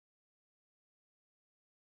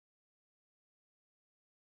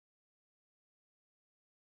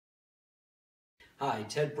Hi,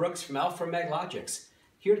 Ted Brooks from Alfra APS,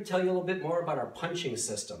 here to tell you a little bit more about our punching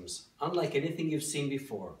systems. Unlike anything you've seen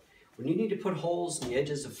before, when you need to put holes in the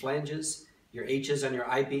edges of flanges, your H's on your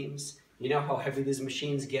I-beams, you know how heavy these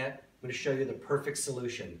machines get. I'm going to show you the perfect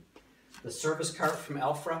solution. The service cart from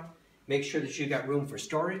Alfra makes sure that you've got room for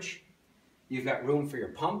storage, you've got room for your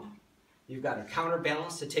pump, you've got a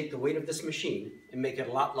counterbalance to take the weight of this machine and make it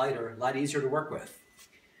a lot lighter, a lot easier to work with.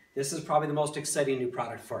 This is probably the most exciting new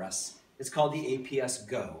product for us. It's called the APS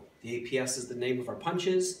Go. The APS is the name of our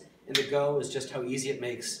punches, and the Go is just how easy it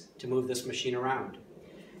makes to move this machine around.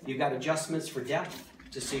 You've got adjustments for depth,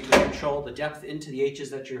 to so you can control the depth into the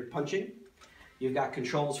H's that you're punching. You've got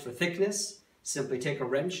controls for thickness. Simply take a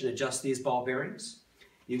wrench and adjust these ball bearings.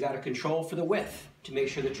 You've got a control for the width, to make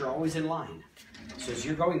sure that you're always in line. So as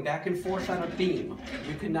you're going back and forth on a beam,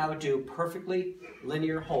 you can now do perfectly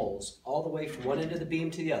linear holes all the way from one end of the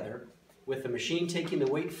beam to the other, with the machine taking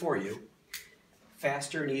the weight for you,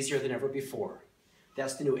 faster and easier than ever before.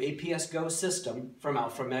 That's the new APS Go system from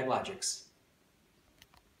Alfra APS.